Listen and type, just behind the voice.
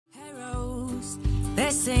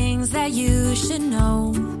There's things that you should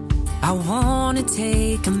know. I wanna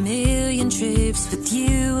take a million trips with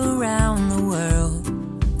you around the world,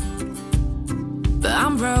 but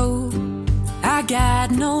I'm broke, I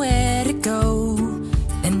got nowhere to go,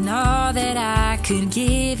 and all that I could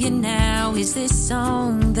give you now is this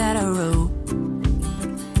song that I wrote.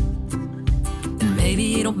 And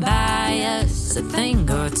maybe it'll buy us a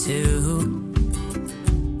thing or two.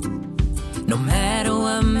 No matter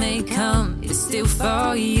what may come, it's still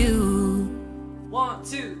for you. 1,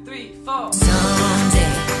 2, 3, 4.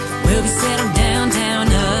 Someday we'll be settled downtown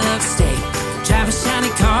upstate, driving shiny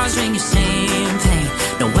cars, drinking champagne.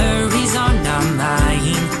 No worries on our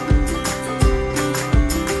mind.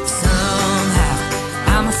 Somehow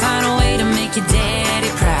I'ma find a way to make your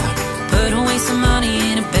daddy proud. Put away some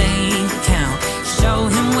money in a bank account, show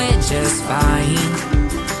him we're just fine.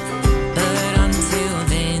 But until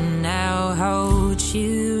then, I'll hold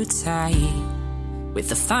you tight with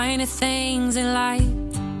the finer things in life.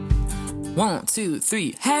 1, 2,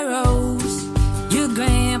 3. Hey Rose, your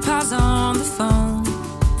grandpa's on the phone.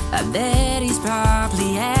 I bet he's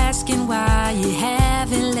probably asking why you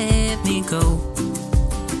haven't let me go.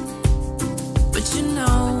 But you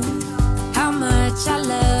know how much I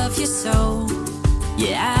love you so.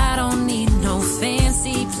 Yeah, I don't need no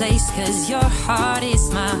fancy place, 'cause your heart is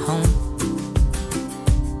my home.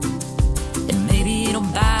 And maybe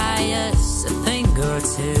it'll buy us a thing or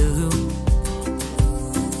two.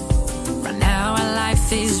 Right now our life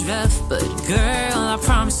is rough, but girl, I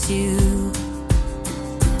promise you,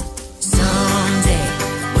 someday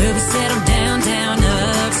we'll be settled downtown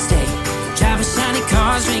upstate, driving shiny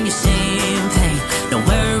cars, drinking champagne. No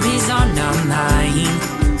worries on our mind.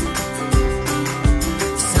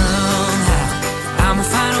 Somehow I'ma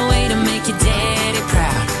find a way to make your daddy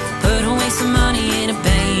proud. Put away some money in a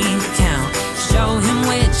bank account, show him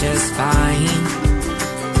we're just fine.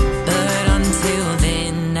 But until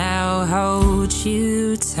then, I'll hold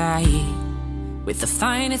you tight with the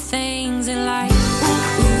finer things in life.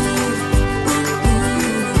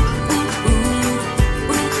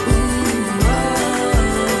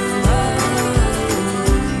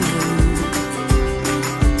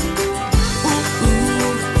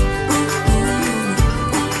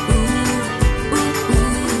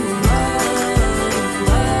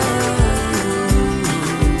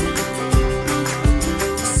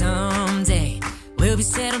 We'll be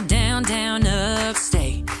settled down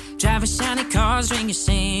upstate, driving shiny cars, drinking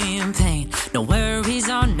champagne. No worries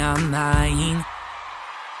on our mind.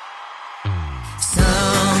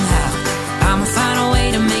 Somehow I'ma find a way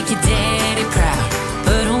to make your daddy proud.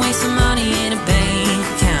 Put away some money in a bank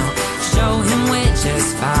account, show him we're just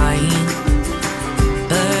fine.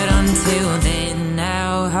 But until then,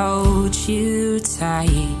 I'll hold you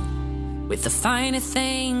tight with the finer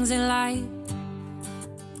things in life.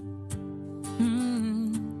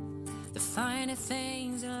 The finer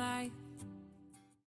things in life.